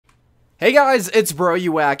Hey guys, it's Bro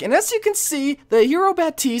You Whack, and as you can see, the hero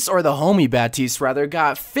Baptiste, or the homie Baptiste rather,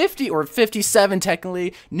 got 50 or 57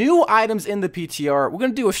 technically new items in the PTR. We're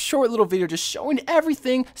gonna do a short little video just showing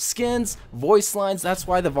everything, skins, voice lines. That's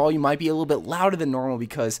why the volume might be a little bit louder than normal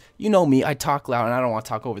because you know me, I talk loud and I don't want to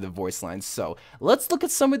talk over the voice lines. So let's look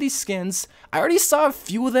at some of these skins. I already saw a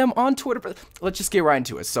few of them on Twitter, but let's just get right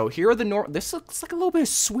into it. So here are the this looks like a little bit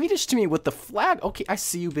Swedish to me with the flag. Okay, I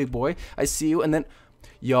see you, big boy. I see you, and then.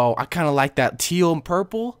 Yo, I kind of like that teal and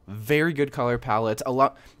purple. Very good color palette.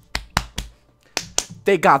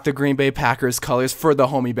 They got the Green Bay Packers colors for the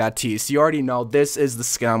homie Baptiste. You already know this is the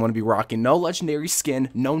skin I'm going to be rocking. No legendary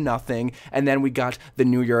skin, no nothing. And then we got the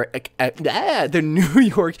New York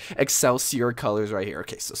Excelsior colors right here.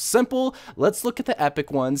 Okay, so simple. Let's look at the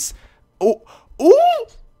epic ones. Oh, ooh,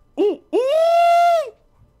 ooh, ooh.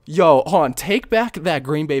 Yo, hold on, take back that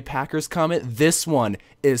Green Bay Packers comment. This one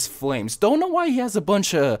is flames. Don't know why he has a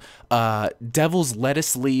bunch of devil's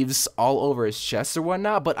lettuce leaves all over his chest or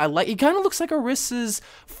whatnot, but I like, he kind of looks like Arissa's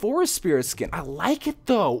Forest Spirit skin. I like it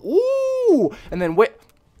though. Ooh! And then wait,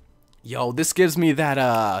 yo, this gives me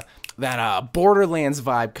that Borderlands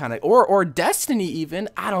vibe kind of, or Destiny even.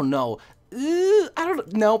 I don't know.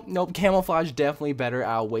 Nope. Camouflage definitely better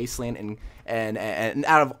out of Wasteland and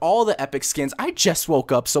out of all the epic skins. I just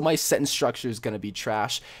woke up, so my sentence structure is gonna be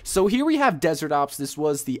trash. So here we have Desert Ops. This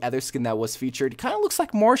was the other skin that was featured. It kind of looks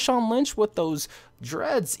like Marshawn Lynch with those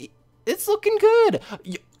dreads. It's looking good.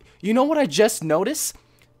 You know what I just noticed?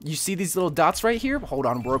 You see these little dots right here? Hold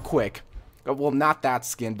on real quick. Well, not that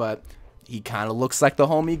skin, but he kind of looks like the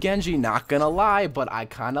homie Genji, not gonna lie, but I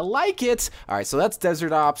kind of like it. All right, so that's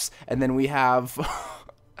Desert Ops, and then we have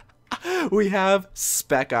we have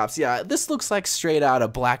Spec Ops. Yeah, this looks like straight out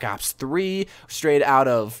of Black Ops 3, straight out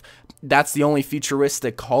of, that's the only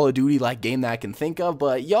futuristic Call of Duty like game that I can think of,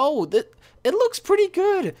 but yo, it looks pretty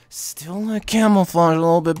good. Still like camouflage a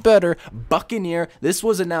little bit better. Buccaneer, this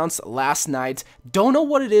was announced last night. Don't know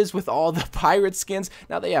what it is with all the pirate skins.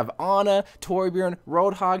 Now they have Ana, Torbjorn,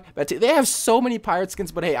 Roadhog, they have so many pirate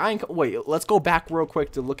skins, but hey, wait, let's go back real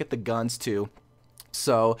quick to look at the guns too.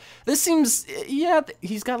 So this seems, yeah,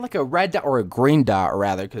 he's got like a red dot or a green dot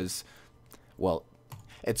rather, because, well,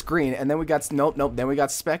 it's green. And then we got, nope, then we got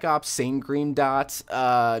Spec Ops, same green dot.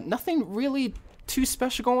 Nothing really too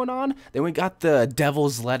special going on. Then we got the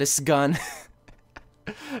Devil's Lettuce gun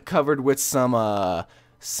covered with some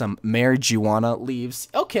marijuana leaves.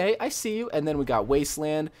 Okay, I see you. And then we got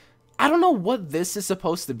Wasteland. I don't know what this is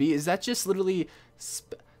supposed to be. Is that just literally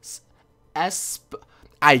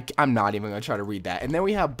I'm not even gonna try to read that. And then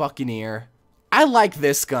we have Buccaneer. I like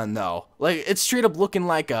this gun though. Like, it's straight up looking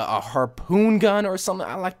like a harpoon gun or something.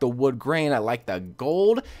 I like the wood grain. I like the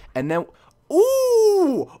gold. And then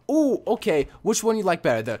ooh, okay. Which one you like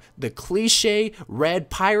better? The cliche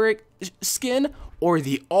red pirate skin or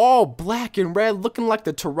the all black and red looking like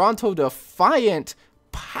the Toronto Defiant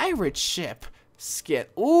pirate ship skin?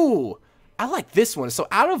 Ooh, I like this one. So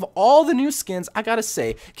out of all the new skins, I gotta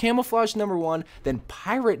say, camouflage number 1, then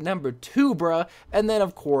pirate number 2, bruh, and then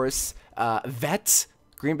of course, vet.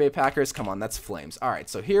 Green Bay Packers, come on, that's flames. All right,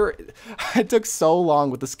 so here, it took so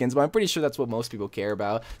long with the skins, but I'm pretty sure that's what most people care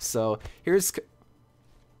about. So here's,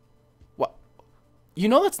 what? You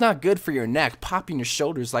know that's not good for your neck, popping your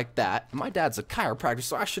shoulders like that. My dad's a chiropractor,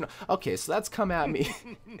 so I should know. Okay, so that's come at me.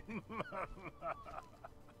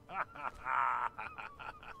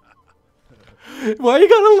 Why you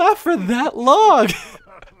gotta laugh for that long?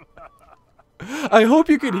 I hope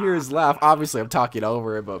you could hear his laugh. Obviously, I'm talking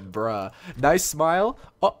over it, but bruh. Nice smile.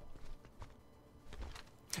 Oh.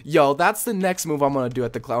 Yo, that's the next move I'm gonna do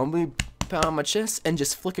at the club. I'm gonna pound on my chest and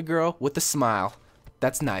just flick a girl with a smile.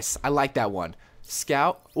 That's nice. I like that one.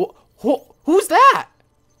 Scout. Who's that?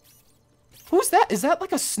 Who's that? Is that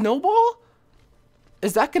like a snowball?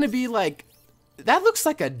 Is that gonna be like... That looks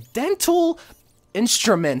like a dental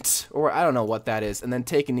instrument, or I don't know what that is. And then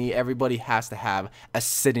take a knee. Everybody has to have a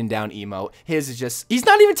sitting down emote. His is just, he's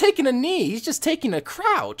not even taking a knee, he's just taking a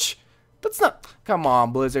crouch. That's not, come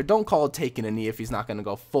on Blizzard, don't call it taking a knee if he's not gonna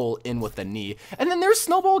go full in with the knee. And then there's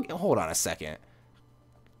Snowball. Hold on a second.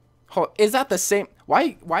 Is that the same?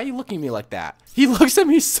 Why are you looking at me like that? He looks at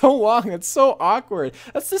me so long, it's so awkward.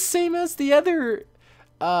 That's the same as the other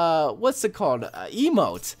what's it called,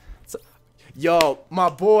 emote. Yo, my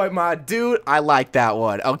boy, my dude, I like that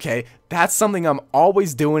one. Okay, that's something I'm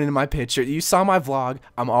always doing in my picture. You saw my vlog,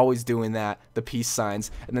 I'm always doing that. The peace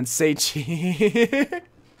signs. And then say cheese.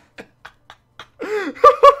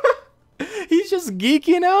 He's just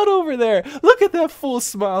geeking out over there. Look at that full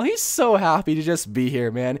smile. He's so happy to just be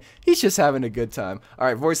here, man. He's just having a good time. All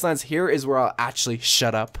right, voice lines, here is where I'll actually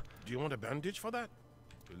shut up. Do you want a bandage for that?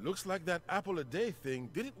 It looks like that apple a day thing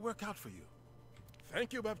didn't work out for you.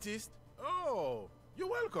 Thank you, Baptiste. Oh, you're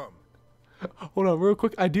welcome. Hold on, real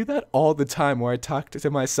quick. I do that all the time where I talk to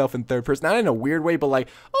myself in third person. Not in a weird way, but like,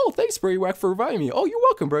 oh, thanks, bro, YOU WACK, for reviving me. Oh, you're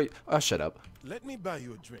welcome, bro. Oh, shut up. Let me buy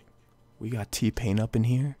you a drink. We got T-Pain up in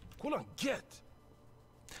here. Hold on, get.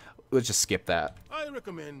 Let's just skip that. I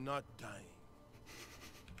recommend not dying.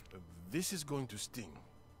 This is going to sting.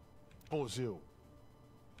 Bonjour.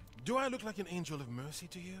 Do I look like an angel of mercy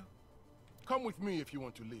to you? Come with me if you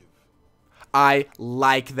want to live. I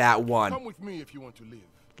like that one. Come with me if you want to live.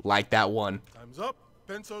 Like that one. Time's up,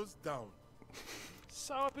 pencils down.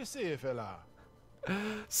 Fella.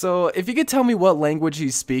 So, if you could tell me what language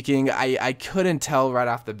he's speaking, I couldn't tell right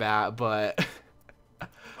off the bat, but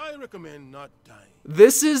I recommend not dying.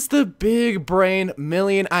 This is the big brain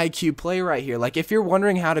million IQ play right here. Like, if you're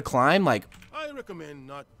wondering how to climb, like, I recommend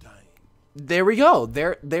not dying. There we go.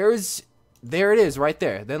 There it is right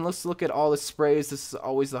there. Then let's look at all the sprays. This is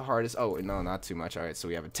always the hardest. Oh, no, not too much. All right, so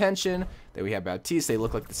we have Attention. Then we have Baptiste. They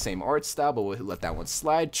look like the same art style, but we'll let that one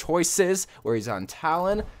slide. Choices, where he's on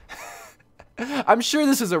Talon. I'm sure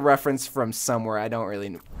this is a reference from somewhere. I don't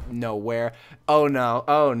really know where. Oh, no.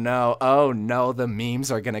 Oh, no. Oh, no. The memes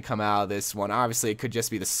are going to come out of this one. Obviously, it could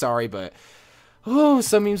just be the sorry, but oh,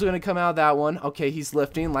 some memes are going to come out of that one. Okay, he's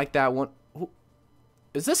lifting like that one.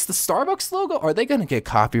 Is this the Starbucks logo? Are they gonna get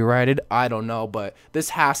copyrighted? I don't know, but this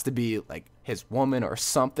has to be like his woman or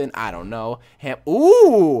something. I don't know.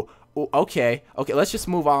 Ooh, okay, let's just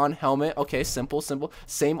move on. Helmet, okay, simple.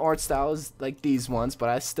 Same art style as like these ones, but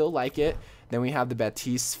I still like it. Then we have the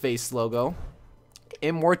Baptiste face logo.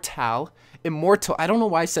 Immortal. I don't know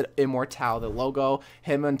why I said Immortal. The logo,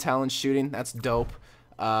 him and Talon shooting, that's dope.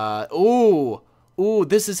 Ooh,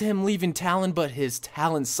 this is him leaving Talon, but his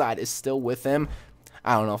Talon side is still with him.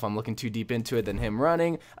 I don't know if I'm looking too deep into it than him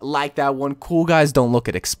running. Like that one. Cool guys don't look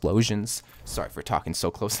at explosions. Sorry for talking so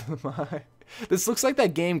close to the mic. This looks like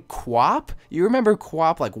that game Quap. You remember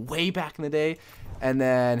Quap like way back in the day? And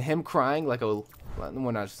then him crying like a...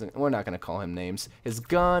 We're not going to call him names. His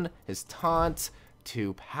gun, his taunt,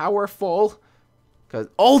 too powerful. Cause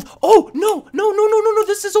no,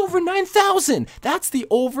 this is over 9,000. That's the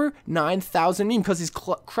over 9,000 meme because he's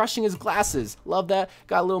crushing his glasses. Love that.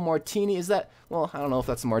 Got a little martini. Is that, well, I don't know if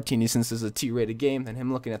that's a martini since this is a T-rated game. Then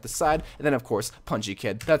him looking at the side. And then, of course, Punchy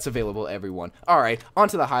Kid. That's available to everyone. All right, on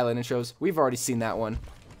to the highlight intros. We've already seen that one.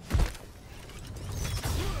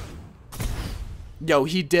 Yo,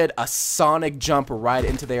 he did a sonic jump right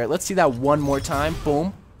into there. Let's see that one more time.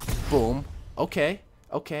 Boom, boom. Okay,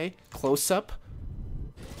 close up.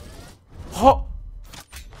 Oh,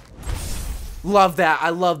 love that.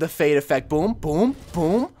 I love the fade effect. Boom, boom,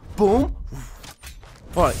 boom, boom.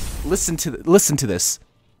 All right, listen to this.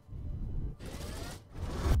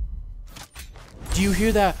 Do you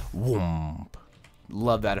hear that? Whoomp.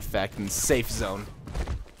 Love that effect in safe zone.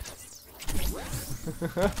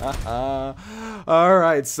 All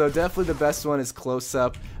right, so definitely the best one is close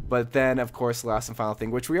up. But then, of course, last and final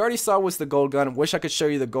thing, which we already saw was the gold gun. Wish I could show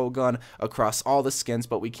you the gold gun across all the skins,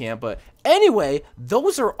 but we can't. But anyway,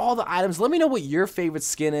 those are all the items. Let me know what your favorite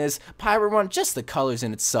skin is. Pirate Run, just the colors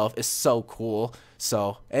in itself is so cool.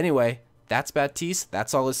 So anyway, that's Baptiste.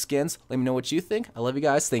 That's all his skins. Let me know what you think. I love you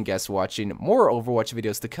guys. Thank you guys for watching. More Overwatch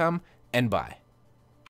videos to come, and bye.